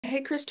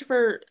Hey,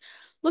 Christopher,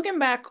 looking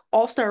back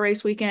All-Star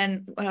Race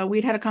weekend,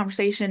 we'd had a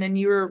conversation and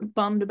you were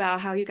bummed about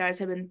how you guys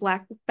have been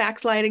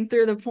backsliding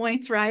through the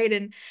points, right?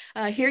 And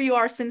here you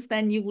are since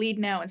then. You lead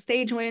now in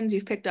stage wins.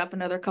 You've picked up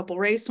another couple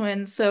race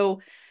wins. So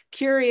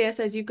curious,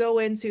 as you go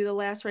into the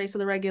last race of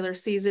the regular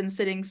season,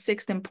 sitting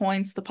sixth in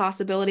points, the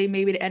possibility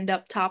maybe to end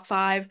up top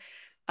five.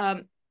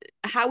 Um,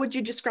 how would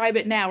you describe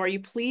it now? Are you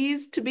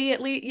pleased to be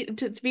at least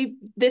to be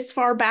this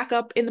far back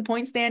up in the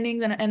point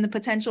standings and the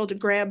potential to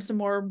grab some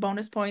more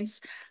bonus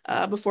points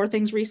before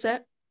things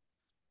reset?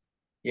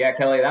 Yeah,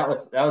 Kelly, that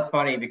was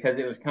funny because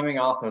it was coming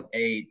off of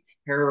a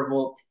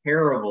terrible,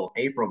 terrible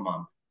April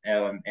month,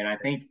 and I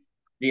think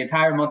the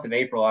entire month of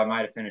April I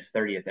might have finished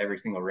 30th every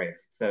single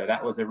race. So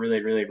that was a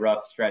really, really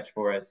rough stretch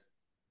for us.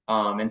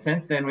 And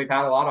since then we've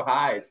had a lot of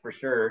highs for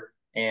sure,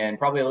 and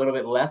probably a little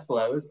bit less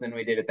lows than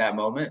we did at that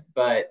moment.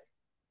 But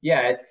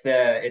yeah,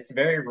 it's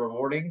very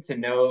rewarding to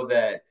know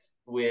that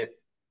with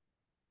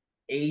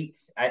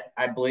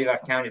I believe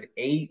I've counted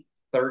 8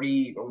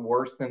 30 or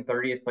worse than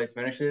 30th place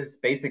finishes,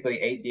 basically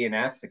 8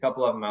 DNFs. A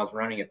couple of them I was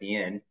running at the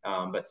end,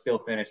 but still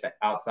finished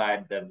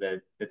outside of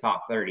the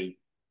top 30.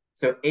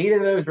 So 8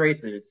 of those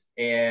races,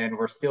 and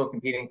we're still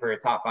competing for a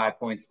top 5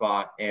 point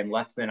spot and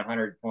less than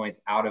 100 points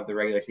out of the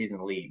regular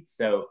season lead.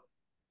 So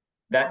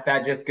that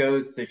just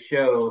goes to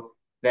show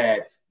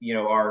that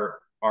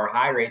our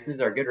high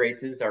races, our good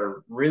races,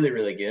 are really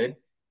really good.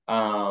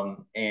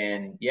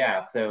 And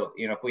yeah, so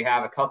if we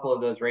have a couple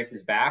of those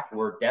races back,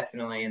 we're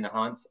definitely in the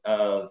hunt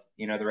of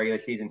the regular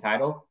season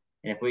title.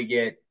 And if we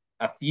get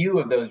a few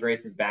of those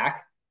races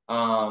back,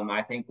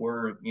 I think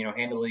we're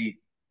handily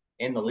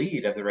in the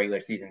lead of the regular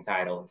season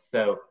title.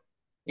 So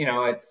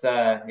it's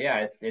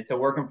yeah, it's a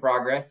work in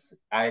progress.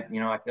 I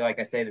feel like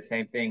I say the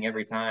same thing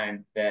every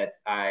time that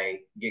I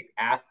get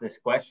asked this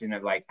question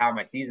of like how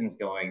my season's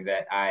going,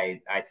 that I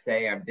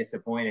say I'm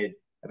disappointed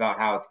about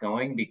how it's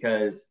going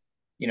because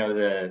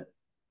the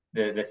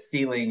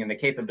ceiling and the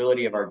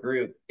capability of our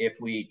group, if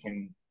we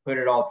can put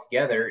it all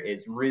together,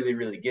 is really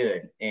really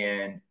good.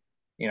 And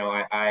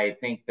I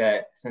think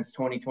that since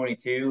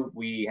 2022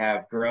 we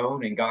have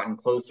grown and gotten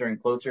closer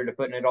and closer to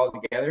putting it all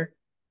together.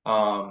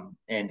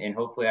 And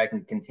hopefully I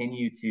can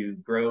continue to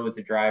grow as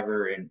a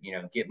driver and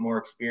get more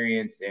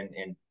experience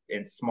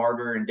and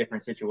smarter in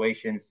different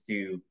situations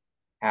to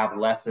have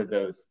less of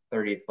those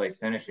 30th place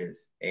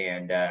finishes.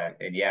 And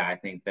yeah, I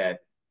think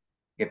that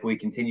if we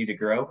continue to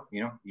grow,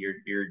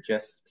 you're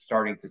just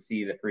starting to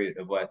see the fruit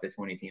of what the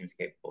 20 team is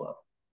capable of.